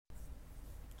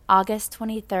August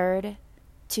 23rd,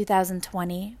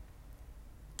 2020,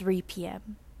 3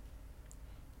 p.m.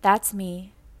 That's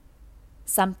me.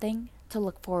 Something to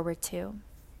look forward to.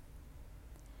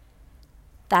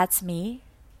 That's me?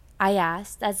 I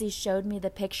asked as he showed me the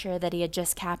picture that he had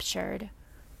just captured.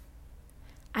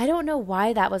 I don't know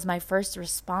why that was my first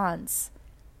response,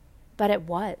 but it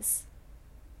was.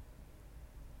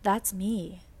 That's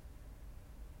me.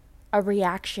 A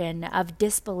reaction of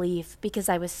disbelief because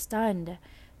I was stunned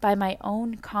by my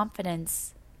own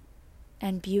confidence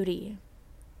and beauty.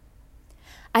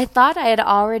 I thought I had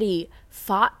already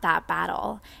fought that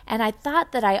battle, and I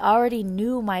thought that I already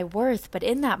knew my worth, but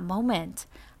in that moment,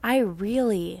 I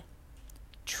really,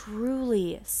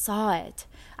 truly saw it.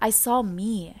 I saw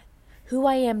me, who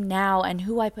I am now, and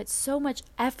who I put so much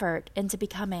effort into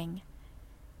becoming.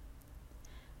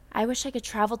 I wish I could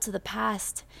travel to the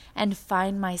past and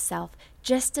find myself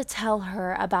just to tell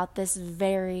her about this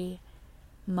very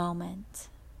moment.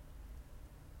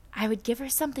 I would give her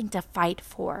something to fight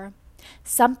for,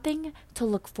 something to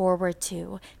look forward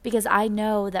to, because I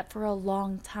know that for a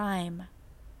long time,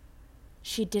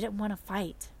 she didn't want to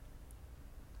fight.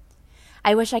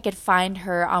 I wish I could find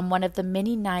her on one of the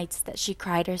many nights that she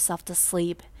cried herself to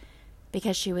sleep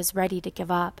because she was ready to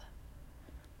give up.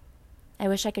 I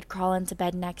wish I could crawl into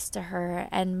bed next to her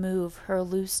and move her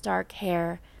loose dark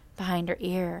hair behind her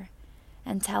ear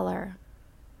and tell her,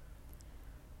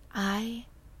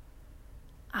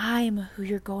 I'm who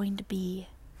you're going to be,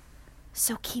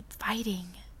 so keep fighting.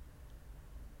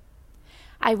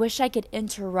 I wish I could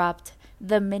interrupt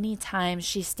the many times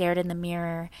she stared in the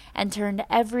mirror and turned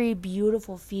every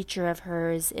beautiful feature of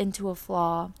hers into a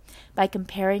flaw by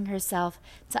comparing herself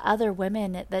to other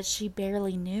women that she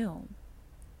barely knew.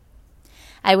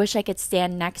 I wish I could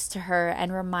stand next to her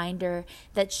and remind her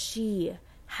that she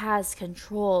has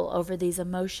control over these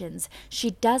emotions.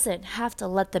 She doesn't have to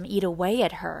let them eat away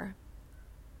at her.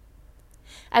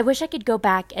 I wish I could go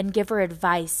back and give her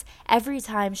advice every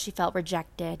time she felt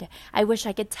rejected. I wish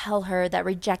I could tell her that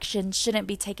rejection shouldn't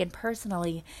be taken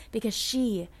personally because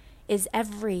she is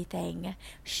everything.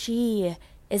 She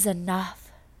is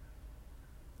enough.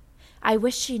 I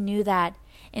wish she knew that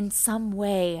in some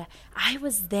way I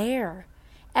was there.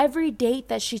 Every date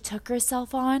that she took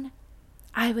herself on,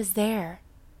 I was there.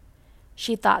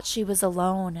 She thought she was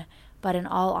alone, but in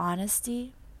all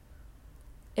honesty,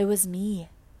 it was me,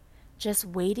 just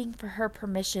waiting for her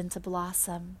permission to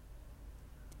blossom.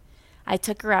 I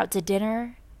took her out to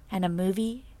dinner and a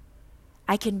movie.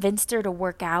 I convinced her to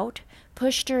work out,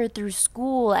 pushed her through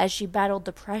school as she battled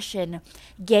depression,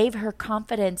 gave her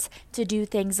confidence to do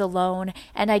things alone,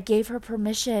 and I gave her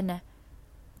permission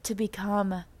to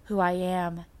become who I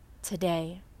am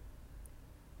today.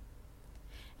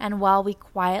 And while we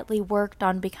quietly worked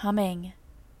on becoming,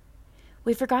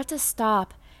 we forgot to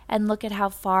stop and look at how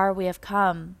far we have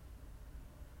come.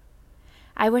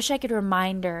 I wish I could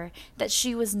remind her that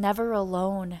she was never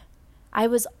alone. I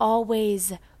was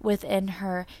always within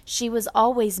her. She was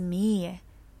always me.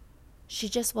 She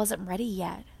just wasn't ready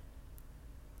yet.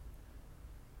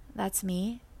 That's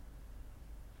me?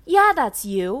 Yeah, that's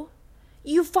you.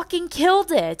 You fucking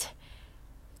killed it.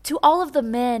 To all of the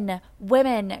men,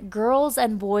 women, girls,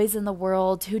 and boys in the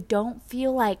world who don't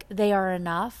feel like they are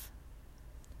enough,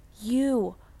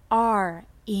 you are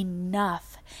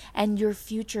enough. And your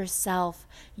future self,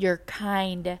 your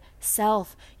kind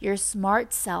self, your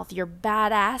smart self, your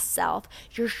badass self,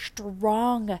 your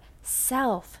strong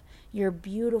self, your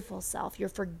beautiful self, your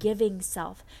forgiving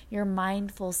self, your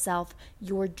mindful self,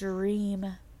 your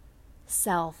dream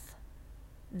self,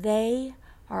 they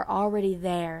are already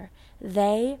there.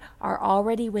 They are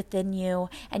already within you,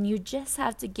 and you just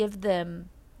have to give them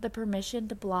the permission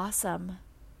to blossom.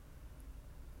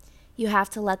 You have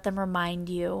to let them remind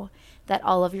you that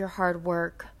all of your hard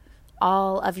work,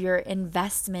 all of your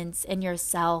investments in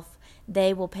yourself,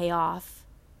 they will pay off.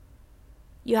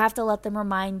 You have to let them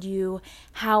remind you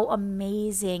how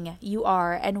amazing you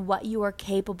are and what you are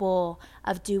capable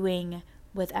of doing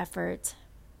with effort.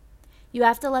 You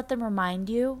have to let them remind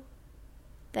you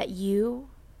that you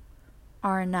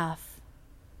are enough.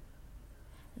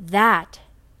 That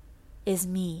is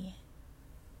me.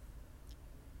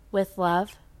 With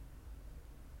love,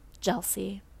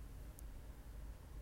 Chelsea.